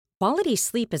Quality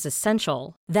sleep is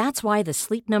essential. That's why the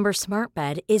Sleep Number Smart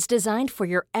Bed is designed for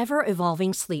your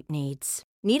ever-evolving sleep needs.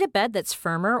 Need a bed that's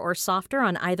firmer or softer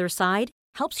on either side?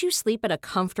 Helps you sleep at a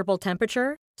comfortable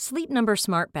temperature? Sleep Number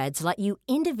Smart Beds let you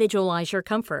individualize your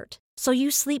comfort, so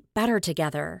you sleep better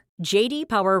together. J.D.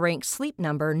 Power ranks Sleep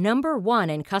Number number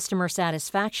 1 in customer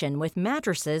satisfaction with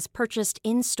mattresses purchased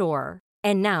in-store.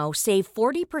 And now save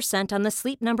 40% on the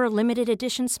Sleep Number Limited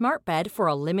Edition Smart Bed for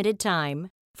a limited time.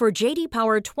 For J.D.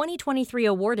 Power 2023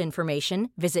 award information,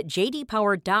 visit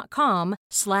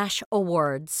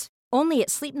jdpower.com/awards. Only at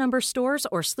Sleep Number stores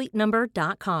or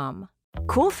sleepnumber.com.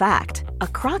 Cool fact, a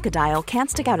crocodile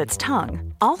can't stick out its tongue.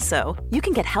 Also, you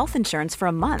can get health insurance for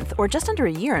a month or just under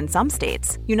a year in some states.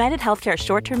 United Healthcare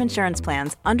short-term insurance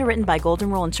plans, underwritten by Golden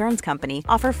Rule Insurance Company,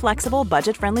 offer flexible,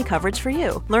 budget-friendly coverage for you.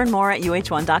 Learn more at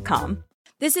uh1.com.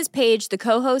 This is Paige, the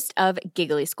co-host of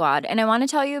Giggly Squad, and I want to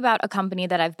tell you about a company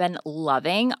that I've been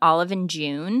loving, Olive &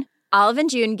 June. Olive &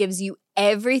 June gives you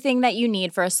everything that you need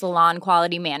for a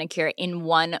salon-quality manicure in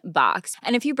one box.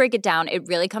 And if you break it down, it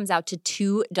really comes out to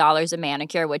 $2 a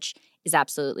manicure, which is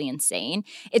absolutely insane.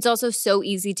 It's also so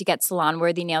easy to get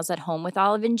salon-worthy nails at home with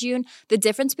Olive & June. The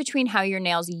difference between how your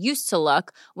nails used to look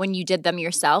when you did them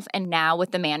yourself and now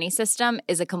with the Mani system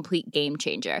is a complete game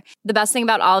changer. The best thing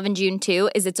about Olive & June, too,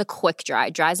 is it's a quick dry.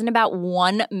 Dries in about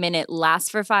 1 minute, lasts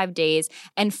for 5 days,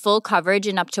 and full coverage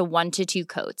in up to 1 to 2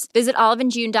 coats. Visit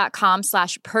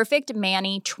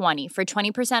oliveandjune.com/perfectmani20 for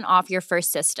 20% off your first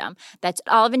system. That's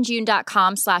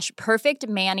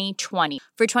oliveandjune.com/perfectmani20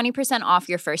 for 20% off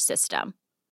your first system.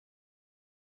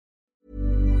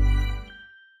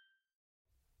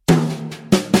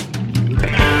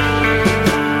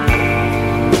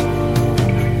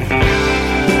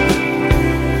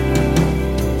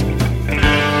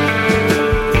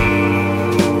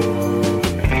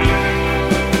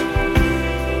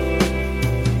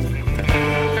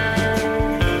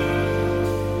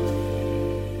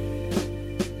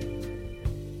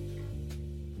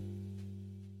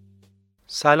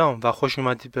 سلام و خوش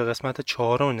اومدید به قسمت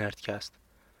 4 نردکست.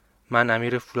 من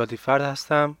امیر فولادیفرد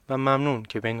هستم و ممنون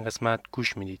که به این قسمت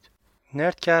گوش میدید.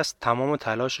 نردکست تمام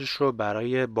تلاشش رو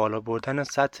برای بالا بردن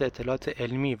سطح اطلاعات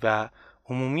علمی و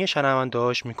عمومی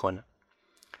شنونده‌هاش میکنه.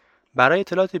 برای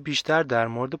اطلاعات بیشتر در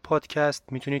مورد پادکست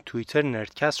میتونید توییتر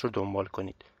نردکست رو دنبال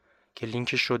کنید که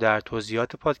لینکش رو در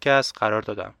توضیحات پادکست قرار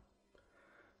دادم.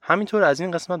 همینطور از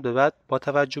این قسمت به بعد با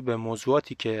توجه به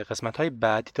موضوعاتی که قسمت‌های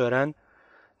بعدی دارن،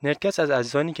 نردکست از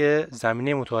عزیزانی که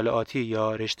زمینه مطالعاتی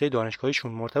یا رشته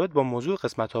دانشگاهیشون مرتبط با موضوع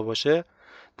قسمت‌ها باشه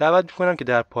دعوت می‌کنم که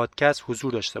در پادکست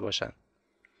حضور داشته باشن.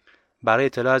 برای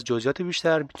اطلاع از جزئیات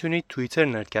بیشتر میتونید توییتر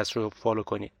نردکست رو فالو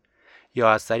کنید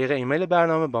یا از طریق ایمیل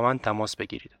برنامه با من تماس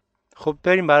بگیرید. خب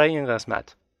بریم برای این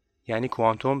قسمت، یعنی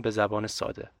کوانتوم به زبان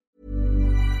ساده.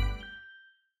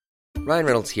 Ryan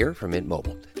Reynolds here from Mint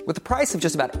Mobile. With the price of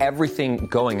just about everything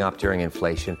going up during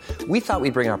inflation, we thought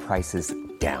we'd bring our prices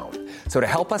down. So to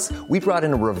help us, we brought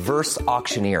in a reverse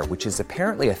auctioneer, which is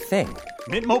apparently a thing.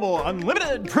 Mint Mobile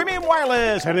Unlimited Premium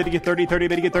Wireless. How to get 30, 30,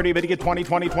 to get 30, to get 20,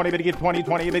 20, 20, to get 20,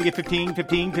 20, to get 15,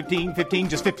 15, 15, 15,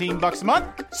 just $15 a month?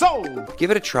 Sold! Give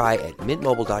it a try at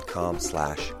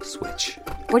mintmobile.com/switch.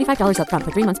 $45 up front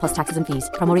for 3 months plus taxes and fees.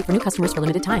 Promo rate for new customers for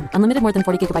limited time. Unlimited more than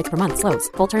 40 gigabytes per month. Slows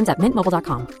full terms at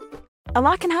mintmobile.com. A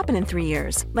lot can happen in 3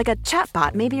 years, like a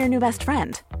chatbot may be your new best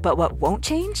friend. But what won't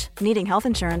change? Needing health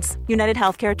insurance. United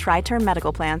Healthcare Tri-Term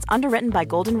Medical Plans, underwritten by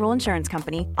Golden Rule Insurance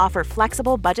Company, offer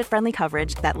flexible, budget-friendly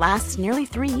coverage that lasts nearly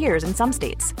 3 years in some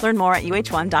states. Learn more at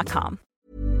uh1.com.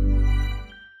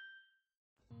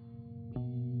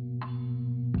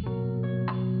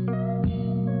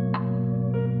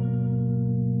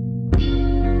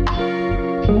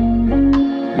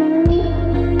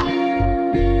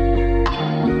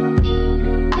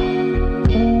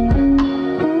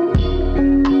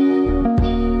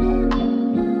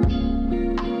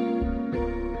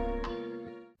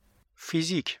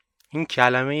 فیزیک، این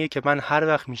کلمه‌ایه که من هر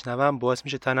وقت میشنوم باعث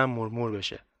میشه تنم مرمور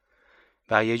بشه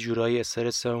و یه جورایی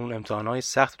استرس اون امتحانات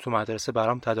سخت تو مدرسه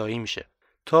برام تداعی میشه.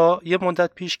 تا یه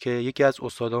مدت پیش که یکی از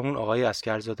استادامون آقای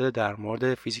اسکرزاده در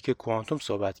مورد فیزیک کوانتوم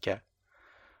صحبت کرد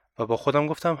و با خودم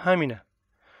گفتم همینه.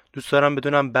 دوست دارم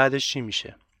بدونم بعدش چی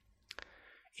میشه.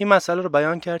 این مسئله رو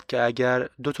بیان کرد که اگر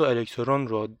 2 تا الکترون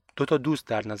رو 2 تا دوست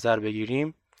در نظر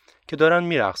بگیریم که دارن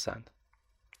میرقصند،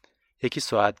 یکی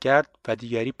ساعتگرد و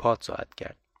دیگری پاد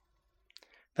ساعتگرد،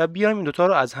 و بیایم این دوتا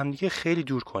رو از همدیگه خیلی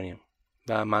دور کنیم،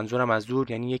 و منظورم از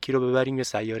دور یعنی یکی رو ببریم یه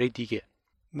سیاره دیگه،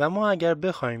 و ما اگر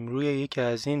بخوایم روی یکی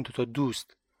از این دوتا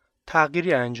دوست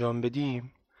تغییری انجام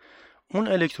بدیم، اون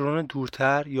الکترون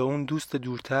دورتر یا اون دوست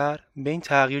دورتر به این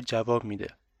تغییر جواب میده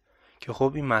که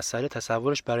خب این مسئله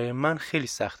تصورش برای من خیلی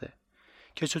سخته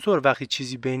که چطور وقتی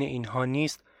چیزی بین اینها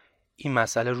نیست این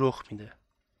مسئله رخ میده،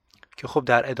 که خب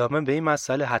در ادامه به این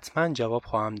مسئله حتما جواب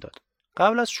خواهم داد.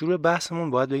 قبل از شروع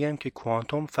بحثمون باید بگم که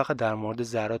کوانتوم فقط در مورد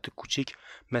ذرات کوچیک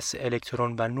مثل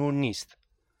الکترون و نور نیست،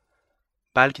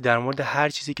 بلکه در مورد هر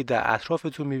چیزی که در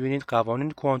اطرافتون میبینید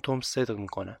قوانین کوانتوم صدق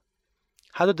میکنه.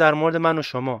 حتی در مورد من و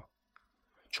شما،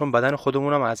 چون بدن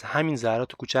خودمون هم از همین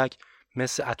ذرات کوچک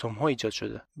مثل اتم ها ایجاد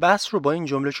شده. بحث رو با این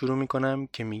جمله شروع میکنم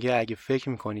که میگه اگه فکر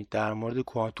میکنید در مورد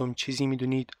کوانتوم چیزی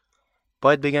میدونید،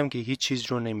 باید بگم که هیچ چیز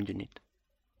رو نمیدونید.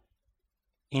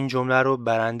 این جمله رو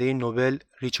برنده نوبل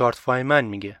ریچارد فایمن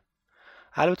میگه.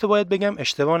 البته باید بگم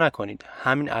اشتباه نکنید.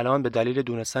 همین الان به دلیل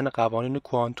دونستن قوانین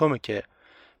کوانتومه که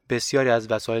بسیاری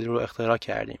از وسایل رو اختراع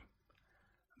کردیم.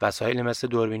 وسایل مثل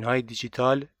دوربین‌های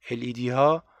دیجیتال، LED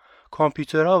ها،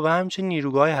 کامپیوترها و همچنین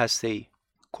نیروگاه‌های هسته‌ای.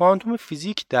 کوانتوم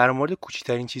فیزیک در مورد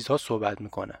کوچکترین چیزها صحبت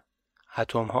میکنه.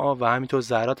 اتم‌ها و همینطور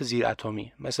ذرات زیر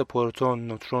اتمی مثل پروتون،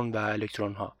 نوترون و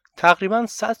الکترون ها. تقریباً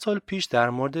 100 سال پیش در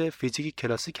مورد فیزیک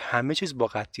کلاسیک همه چیز با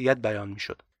قطعیت بیان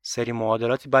میشد. سری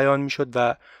معادلاتی بیان میشد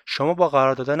و شما با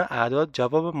قرار دادن اعداد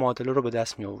جواب معادله رو به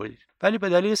دست می آورید. ولی به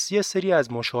دلیل یه سری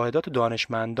از مشاهدات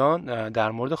دانشمندان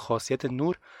در مورد خاصیت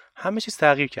نور همه چیز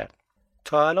تغییر کرد.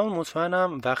 تا الان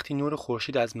مطمئنم وقتی نور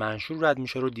خورشید از منشور رد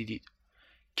میشه رو دیدید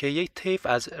که یک طیف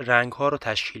از رنگ‌ها رو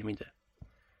تشکیل میده.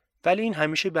 ولی این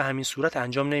همیشه به همین صورت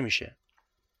انجام نمیشه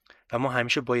و ما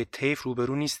همیشه با یک طیف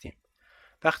روبرو نیستیم.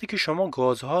 وقتی که شما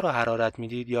گازها رو حرارت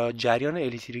میدید یا جریان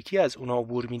الکتریکی از اونا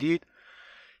عبور میدید،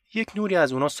 یک نوری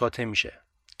از اونا ساطع میشه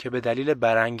که به دلیل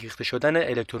برانگیخته شدن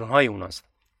الکترون‌های اوناست.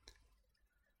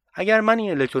 اگر من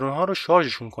این الکترون‌ها رو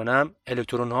شارژشون کنم،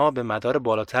 الکترون‌ها به مدار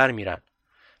بالاتر میرن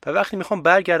و وقتی میخوام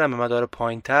برگردم به مدار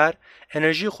پایینتر،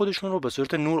 انرژی خودشون رو به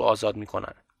صورت نور آزاد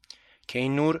میکنن که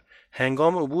این نور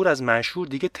هنگام عبور از منشور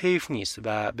دیگه طیف نیست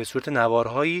و به صورت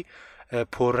نوارهایی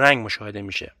پررنگ مشاهده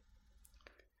میشه.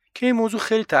 که این موضوع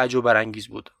خیلی تعجب برانگیز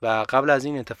بود و قبل از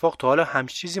این اتفاق تا حالا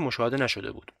همچین چیزی مشاهده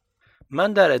نشده بود.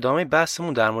 من در ادامه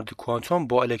بحثمون در مورد کوانتوم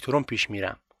با الکترون پیش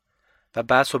میرم و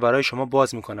بحث رو برای شما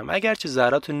باز میکنم، اگرچه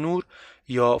ذرات نور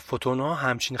یا فوتون‌ها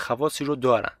همچین خواصی رو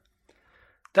دارن.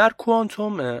 در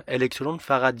کوانتوم الکترون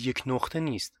فقط یک نقطه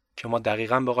نیست که ما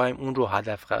دقیقاً بخوایم اون رو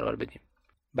هدف قرار بدیم،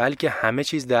 بلکه همه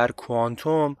چیز در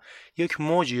کوانتوم یک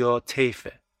موج یا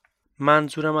طیفه.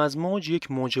 منظورم از موج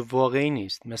یک موج واقعی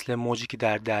نیست مثل موجی که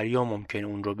در دریا ممکن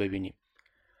اون رو ببینیم،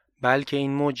 بلکه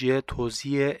این موج یه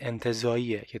توزیع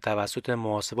انتزاعیه که توسط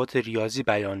محاسبات ریاضی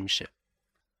بیان میشه.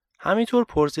 همینطور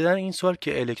پرسیدن این سوال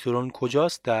که الکترون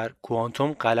کجاست در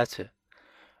کوانتوم غلطه.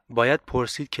 باید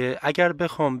پرسید که اگر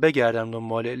بخوام بگردم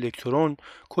دنبال الکترون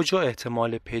کجا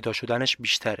احتمال پیدا شدنش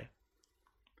بیشتره.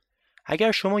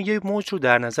 اگر شما یک موج رو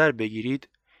در نظر بگیرید،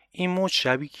 این موج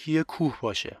شبیه یه کوه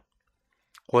باشه.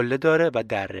 قله داره و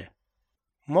دره.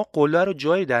 ما قله رو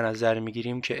جایی در نظر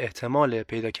میگیریم که احتمال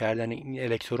پیدا کردن این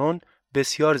الکترون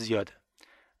بسیار زیاده.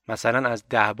 مثلا از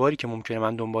 10 باری که ممکنه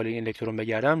من دنبال این الکترون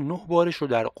بگردم، 9 بارش رو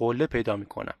در قله پیدا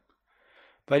میکنم.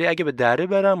 ولی اگه به دره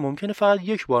برم ممکنه فقط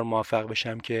 1 بار موفق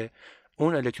بشم که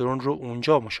اون الکترون رو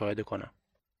اونجا مشاهده کنم.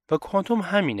 و کوانتوم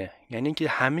همینه، یعنی که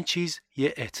همه چیز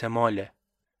یه احتماله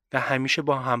و همیشه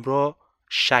با همراه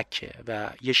شکه و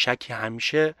یه شکی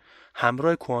همیشه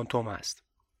همراه کوانتوم هست.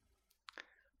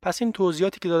 پس این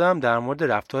توضیحاتی که دادم در مورد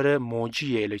رفتار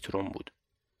موجی الکترون بود.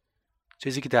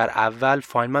 چیزی که در اول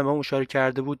فاینمن به ما اشاره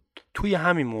کرده بود توی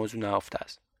همین موضوع نهفته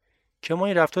است که ما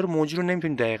این رفتار موجی رو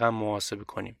نمیتونیم دقیقاً محاسبه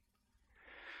کنیم.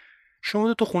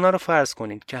 شما 2 خونه رو فرض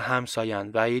کنید که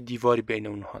همسایه‌اند و یه دیواری بین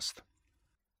اونهاست.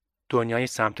 دنیای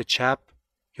سمت چپ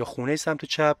یا خونه سمت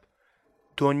چپ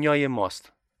دنیای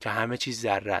ماست که همه چیز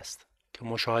ذره است که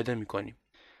مشاهده میکنیم.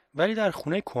 ولی در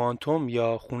خونه کوانتوم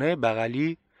یا خونه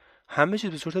بغلی همه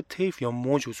چیز به صورت طیف یا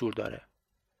موج حضور داره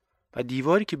و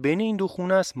دیواری که بین این 2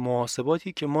 خونه است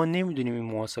محاسباتی که ما نمیدونیم این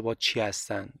محاسبات چی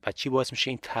هستن و چی باعث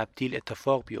میشه این تبدیل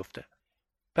اتفاق بیفته.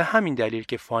 به همین دلیل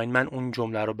که فاینمن اون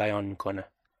جمله رو بیان میکنه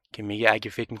که میگه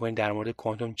اگه فکر میکنید در مورد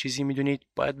کوانتوم چیزی میدونید،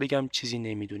 باید بگم چیزی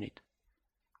نمیدونید.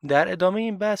 در ادامه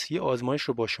این بحث یه آزمایش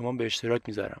رو با شما به اشتراک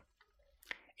میذارم.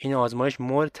 این آزمایش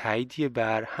مورد تاییدیه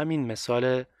بر همین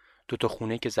مثال 2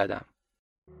 خونه که زدم.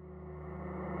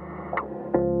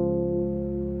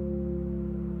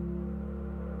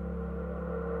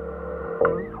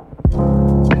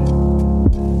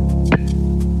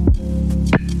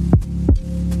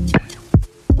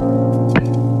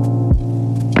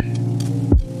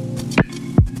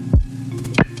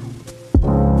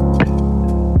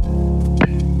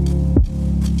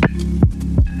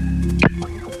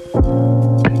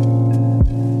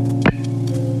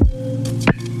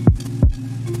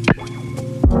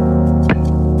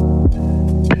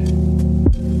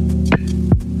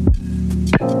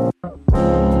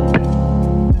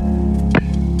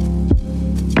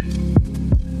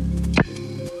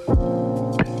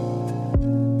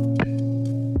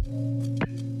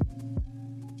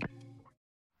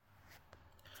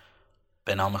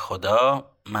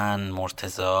 خدا. من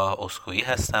مرتضی اسکویی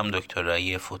هستم،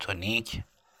 دکترایی فوتونیک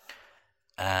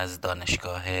از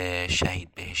دانشگاه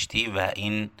شهید بهشتی و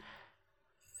این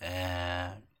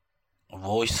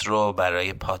وایس رو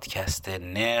برای پادکست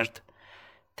نرد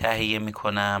تهیه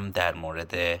میکنم در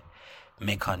مورد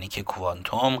مکانیک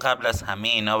کوانتوم. قبل از همه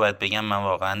اینا باید بگم من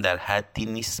واقعا در حدی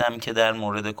نیستم که در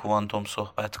مورد کوانتوم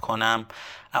صحبت کنم،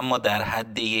 اما در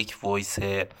حد یک وایس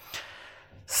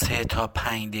 3 تا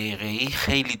 5 دقیقه‌ای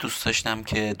خیلی دوست داشتم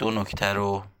که 2 نکته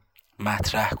رو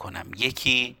مطرح کنم.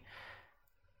 یکی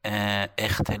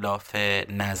اختلاف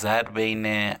نظر بین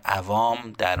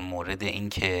عوام در مورد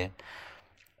اینکه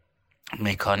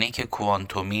مکانیک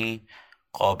کوانتومی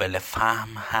قابل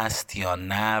فهم هست یا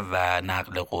نه و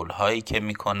نقل قول‌هایی که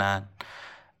میکنن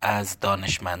از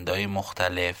دانشمندای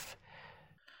مختلف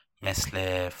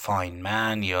مثل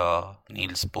فاینمن یا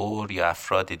نیلز بور یا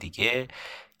افراد دیگه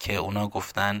که اونا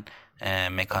گفتن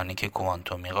مکانیک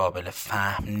کوانتومی قابل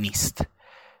فهم نیست.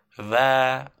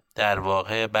 و در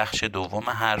واقع بخش دوم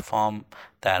حرفام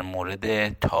در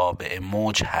مورد تابع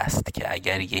موج هست که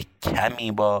اگر یک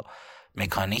کمی با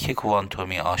مکانیک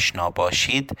کوانتومی آشنا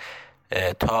باشید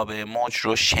تابع موج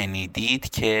رو شنیدید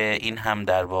که این هم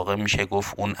در واقع میشه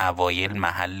گفت اون اوایل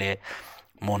محل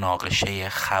مناقشه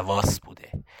خواص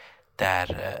بوده در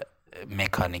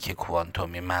مکانیک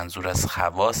کوانتومی. منظور از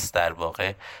خواص در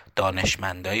واقع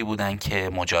دانشمندایی بودن که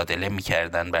مجادله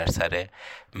میکردن بر سر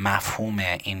مفهوم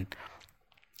این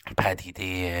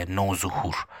پدیده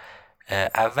نوظهور.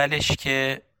 اولش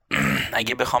که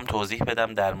اگه بخوام توضیح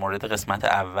بدم در مورد قسمت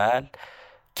اول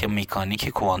که مکانیک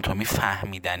کوانتومی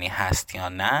فهمیدنی هست یا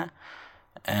نه،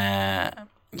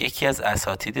 یکی از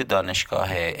اساتید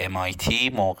دانشگاه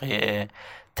MIT موقع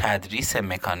تدریس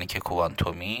مکانیک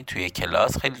کوانتومی توی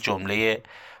کلاس خیلی جمله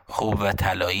خوب و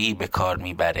طلایی به کار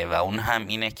میبره و اون هم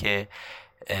اینه که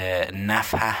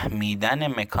نفهمیدن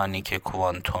مکانیک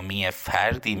کوانتومی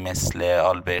فردی مثل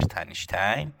آلبرت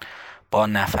انیشتین با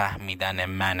نفهمیدن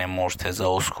من مرتضی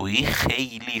اسکویی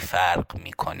خیلی فرق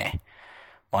میکنه.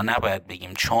 ما نباید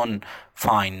بگیم چون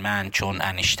فاینمن چون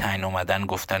انیشتین اومدن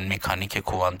گفتن مکانیک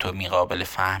کوانتومی قابل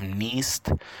فهم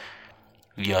نیست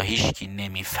یا هیچکی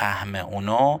نمیفهمه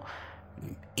اونو،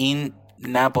 این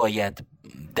نباید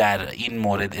در این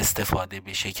مورد استفاده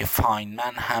بشه که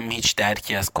فاینمن هم هیچ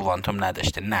درکی از کوانتوم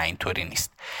نداشته. نه، اینطوری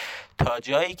نیست. تا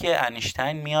جایی که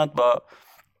انیشتین میاد با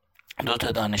 2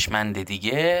 تا دانشمند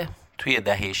دیگه توی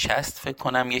دهه 60 فکر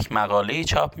کنم یک مقاله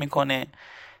چاپ میکنه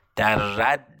در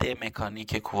رد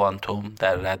مکانیک کوانتوم،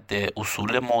 در رد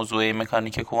اصول موضوع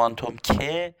مکانیک کوانتوم،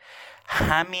 که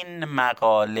همین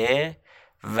مقاله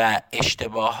و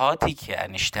اشتباهاتی که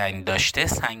انیشتین داشته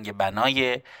سنگ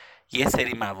بنای یه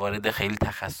سری موارد خیلی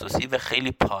تخصصی و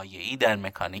خیلی پایه‌ای در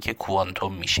مکانیک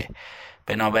کوانتوم میشه.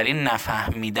 بنابراین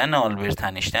نفهمیدن آلبرت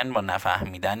انیشتین با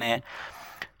نفهمیدن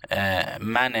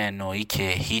من نوعی که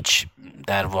هیچ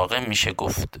در واقع میشه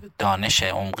گفت دانش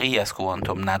عمقی از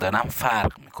کوانتوم ندارم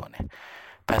فرق میکنه.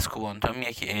 پس کوانتوم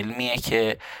یک علمیه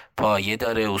که پایه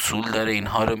داره، اصول داره،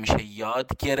 اینها رو میشه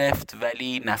یاد گرفت،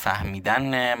 ولی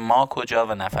نفهمیدن ما کجا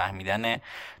و نفهمیدن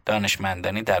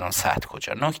دانشمندانی در اون سطح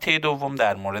کجا. نکته دوم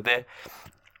در مورد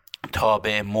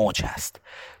تابع موج هست.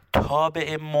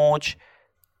 تابع موج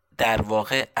در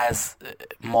واقع از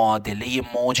معادله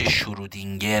موج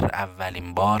شرودینگر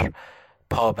اولین بار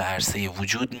پا به عرصه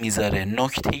وجود میذاره.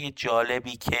 نکته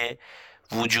جالبی که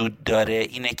وجود داره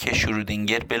اینه که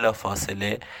شرودینگر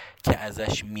بلافاصله که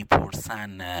ازش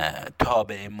میپرسن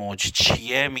تابع موج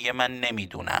چیه میگه من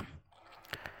نمیدونم،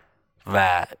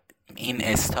 و این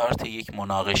استارت یک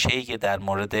مناقشه‌ای که در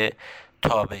مورد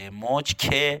تابع موج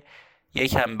که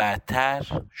یکم بعدتر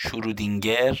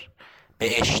شرودینگر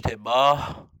به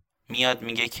اشتباه میاد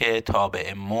میگه که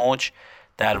تابع موج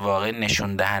در واقع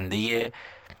نشون دهنده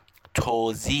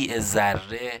توزیع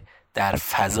ذره در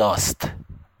فضاست.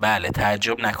 بله،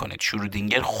 تعجب نکنید،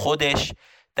 شرودینگر خودش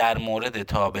در مورد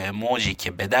تابع موجی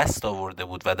که به دست آورده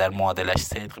بود و در معادلش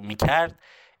صدق میکرد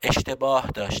اشتباه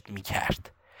داشت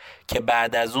میکرد، که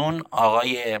بعد از اون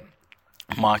آقای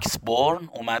ماکس بورن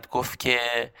اومد گفت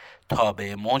که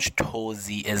تابع موج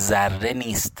توزیع ذره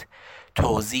نیست،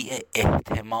 توزیع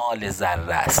احتمال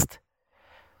ذره است،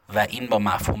 و این با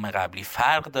مفهوم قبلی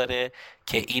فرق داره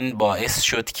که این باعث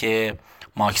شد که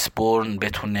ماکس بورن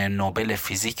بتونه نوبل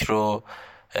فیزیک رو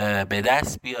به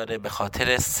دست بیاره به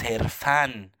خاطر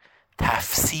صرفاً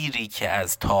تفسیری که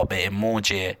از تابع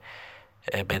موج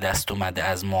به دست اومده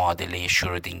از معادله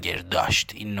شرودینگر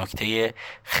داشت. این نکته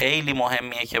خیلی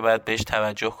مهمیه که باید بهش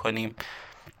توجه کنیم.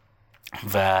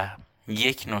 و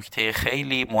یک نکته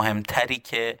خیلی مهمتری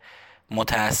که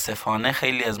متاسفانه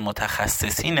خیلی از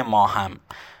متخصصین ما هم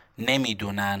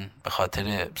نمیدونن به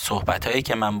خاطر صحبتایی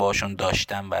که من باشون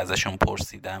داشتم و ازشون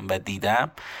پرسیدم و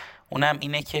دیدم، اونم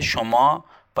اینه که شما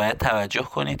باید توجه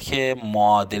کنید که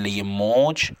معادله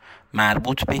موج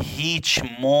مربوط به هیچ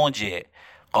موج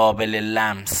قابل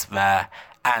لمس و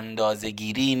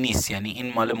اندازه‌گیری نیست. یعنی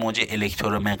این مال موج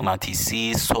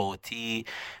الکترومغناطیسی، صوتی،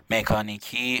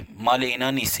 مکانیکی، مال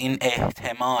اینا نیست. این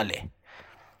احتماله،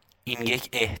 این یک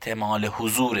احتمال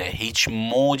حضوره. هیچ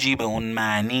موجی به اون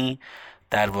معنی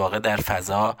در واقع در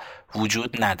فضا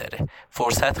وجود نداره.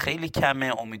 فرصت خیلی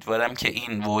کمه. امیدوارم که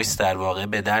این وایس در واقع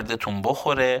به دردتون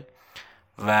بخوره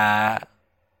و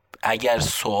اگر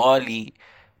سوالی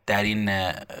در این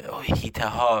هیته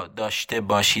ها داشته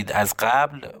باشید از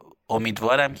قبل،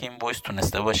 امیدوارم که این وایس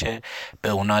تونسته باشه به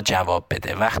اونا جواب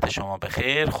بده. وقت شما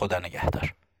بخیر. خدا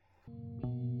نگهدار.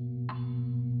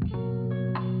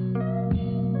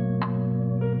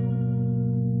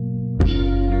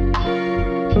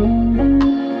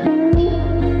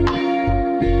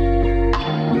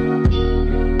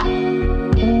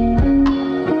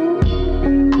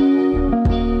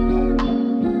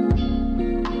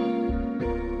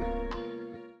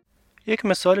 یک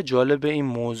مثال جالب این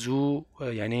موضوع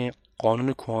یعنی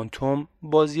قانون کوانتوم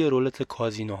بازی رولت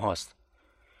کازینو هاست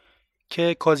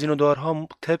که کازینودارها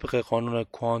طبق قانون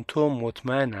کوانتوم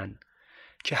مطمئنن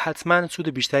که حتما سود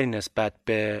بیشتری نسبت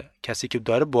به کسی که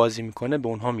داره بازی میکنه به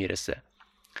اونها میرسه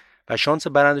و شانس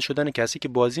برنده شدن کسی که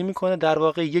بازی میکنه در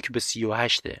واقع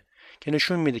 1/38 که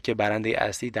نشون میده که برنده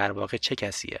اصلی در واقع چه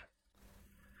کسیه.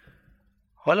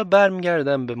 حالا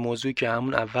برمیگردم به موضوعی که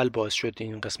همون اول باعث شد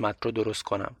این قسمت رو درست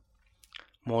کنم.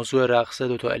 موضوع رقص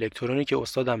دوتا الکترونی که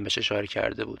استادم بهش اشاره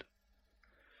کرده بود.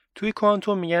 توی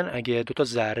کوانتوم میگن اگه دوتا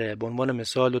ذره به عنوان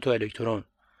مثال دوتا الکترون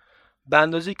به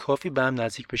اندازه کافی به هم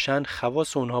نزدیک بشن،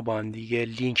 خواص اونها با هم دیگه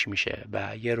لینک میشه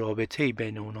و یه رابطه‌ای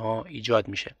بین اونها ایجاد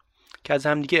میشه که از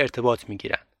هم دیگه ارتباط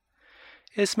میگیرن.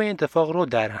 اسم این اتفاق رو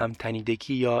در هم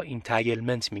تنیدگی یا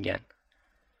انتگلمنت میگن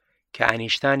که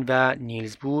انیشتین و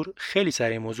نیلز بور خیلی سر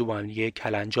این موضوع با هم دیگه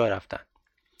کلنجا رفتن.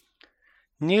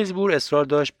 نیلز بور اصرار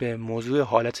داشت به موضوع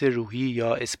حالت روحی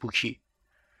یا اسپوکی.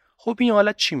 خب این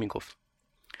حالت چی میگفت؟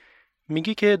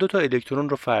 میگه که دوتا الکترون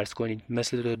رو فرض کنید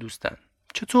مثل دوتا دوستن.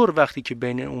 چطور وقتی که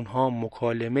بین اونها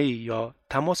مکالمه یا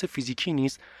تماس فیزیکی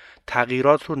نیست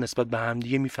تغییرات رو نسبت به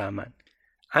همدیگه میفهمن؟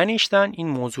 انیشتین این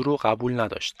موضوع رو قبول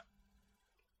نداشت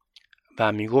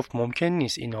و میگفت ممکن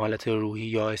نیست این حالت روحی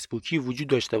یا اسپوکی وجود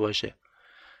داشته باشه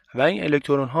و این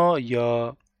الکترون ها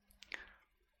یا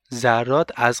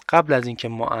ذرات از قبل از اینکه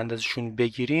ما اندازشون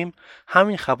بگیریم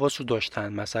همین خواص رو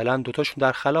داشتن. مثلا دوتاشون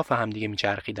در خلاف همدیگه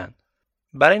میچرخیدن.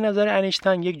 برای نظر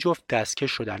انیشتین یک جفت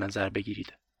دستکش رو در نظر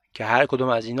بگیرید که هر کدوم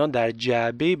از اینا در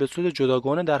جعبه‌ای به صورت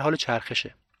جداگانه در حال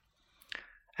چرخشه.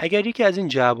 اگر یکی از این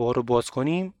جعبه‌ها رو باز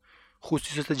کنیم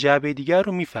خصوصیات جعبه دیگر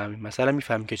رو میفهمیم. مثلا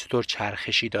میفهمیم که چطور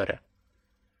چرخشی داره.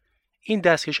 این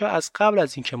دستکش‌ها از قبل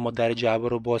از اینکه ما در جعبه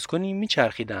رو باز کنیم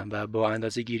میچرخیدن و با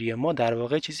اندازه‌گیری ما در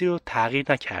واقع چیزی رو تغییر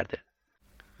نکرده.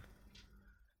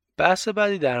 بحث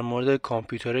بعدی در مورد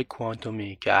کامپیوتر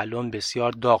کوانتومی که الان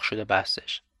بسیار داغ شده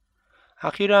بحثش.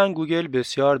 اخیراً گوگل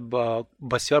بسیار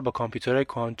با کامپیوتر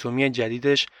کوانتومی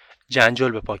جدیدش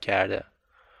جنجال به پا کرده.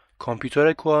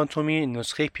 کامپیوتر کوانتومی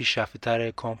نسخه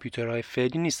پیشرفته‌تر کامپیوترهای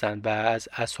فعلی نیستن و از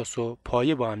اساس و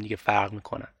پایه با هم دیگه فرق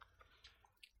میکنن.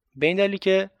 به این دلیل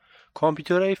که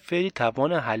کامپیوترهای فعلی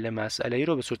توان حل مسئله‌ای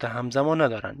رو به صورت همزمان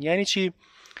ندارن. یعنی چی؟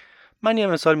 من یه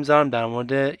مثال میذارم در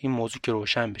مورد این موضوع که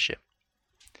روشن بشه.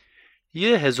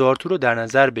 1000 تو رو در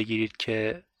نظر بگیرید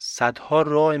که صدها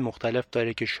راه مختلف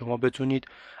داره که شما بتونید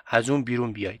از اون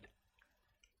بیرون بیایید.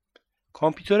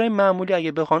 کامپیوترهای معمولی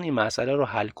اگه بخوان این مسئله رو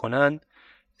حل کنن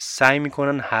سعی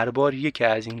میکنن هر بار یکی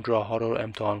از این راه‌ها رو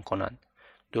امتحان کنن.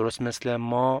 درست مثل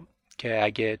ما که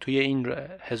اگه توی این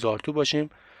 1000 تو باشیم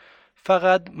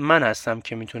فقط من هستم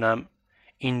که میتونم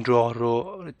این راه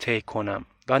رو طی کنم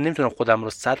و نمیتونم خودم رو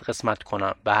 100 قسمت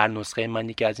کنم به هر نسخه من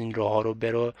یکی از این راه‌ها رو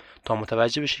برو تا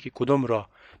متوجه بشه که کدوم راه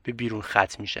به بیرون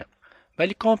ختم میشه.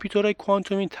 ولی کامپیوترهای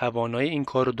کوانتومی توانایی این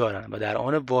کار رو دارن و در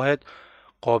آن واحد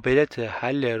قابلیت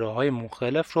حل راه‌های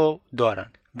مختلف رو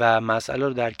دارن و مسئله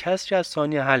رو در کسری از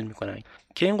ثانیه حل میکنن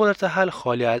که این قدرت حل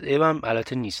خالی از عیب هم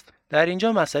البته نیست. در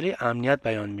اینجا مسئله امنیت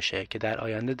بیان میشه که در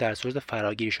آینده در صورت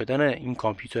فراگیری شدن این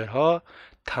کامپیوترها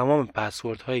تمام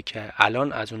پسوردهایی که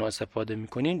الان از اونها استفاده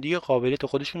میکنین دیگه قابلیت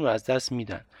خودشون رو از دست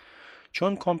میدن،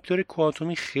 چون کامپیوتر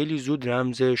کوانتومی خیلی زود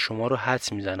رمز شما رو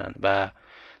حدس میزنن و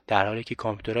در حالی که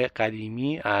کامپیوترهای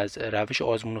قدیمی از روش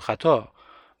آزمون و خطا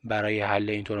برای حل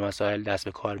اینطور مسائل دست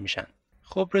به کار میشن.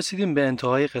 خب رسیدیم به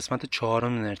انتهای قسمت 4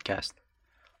 نردکست.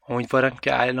 امیدوارم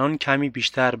که الان کمی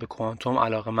بیشتر به کوانتوم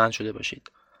علاقه‌مند شده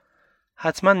باشید.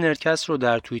 حتما نردکست رو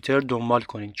در توییتر دنبال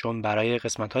کنید چون برای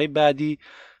قسمت‌های بعدی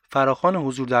فراخوان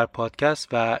حضور در پادکست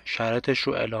و شرایطش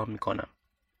رو اعلام میکنم.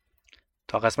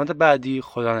 تا قسمت بعدی،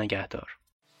 خدا نگهدار.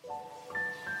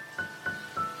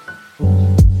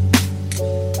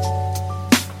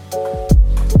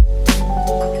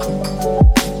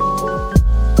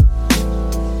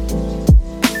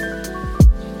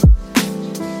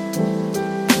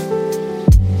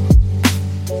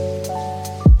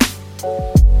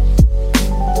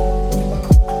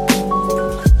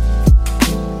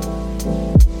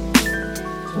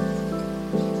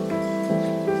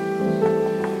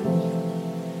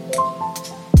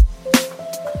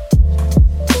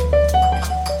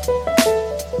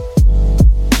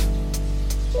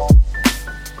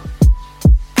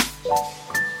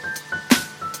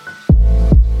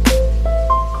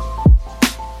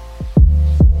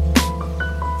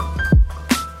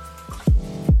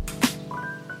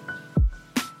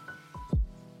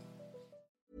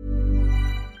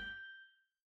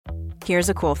 Here's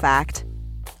a cool fact.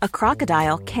 A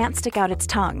crocodile can't stick out its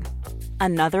tongue.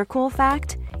 Another cool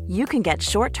fact, you can get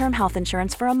short-term health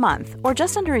insurance for a month or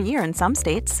just under a year in some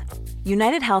states.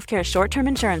 United Healthcare short-term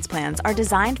insurance plans are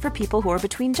designed for people who are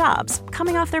between jobs,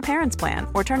 coming off their parents' plan,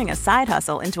 or turning a side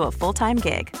hustle into a full-time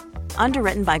gig.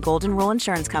 Underwritten by Golden Rule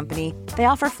Insurance Company, they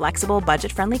offer flexible,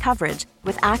 budget-friendly coverage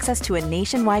with access to a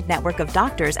nationwide network of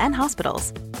doctors and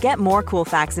hospitals. Get more cool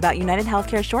facts about United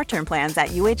Healthcare short-term plans at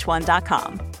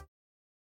uh1.com.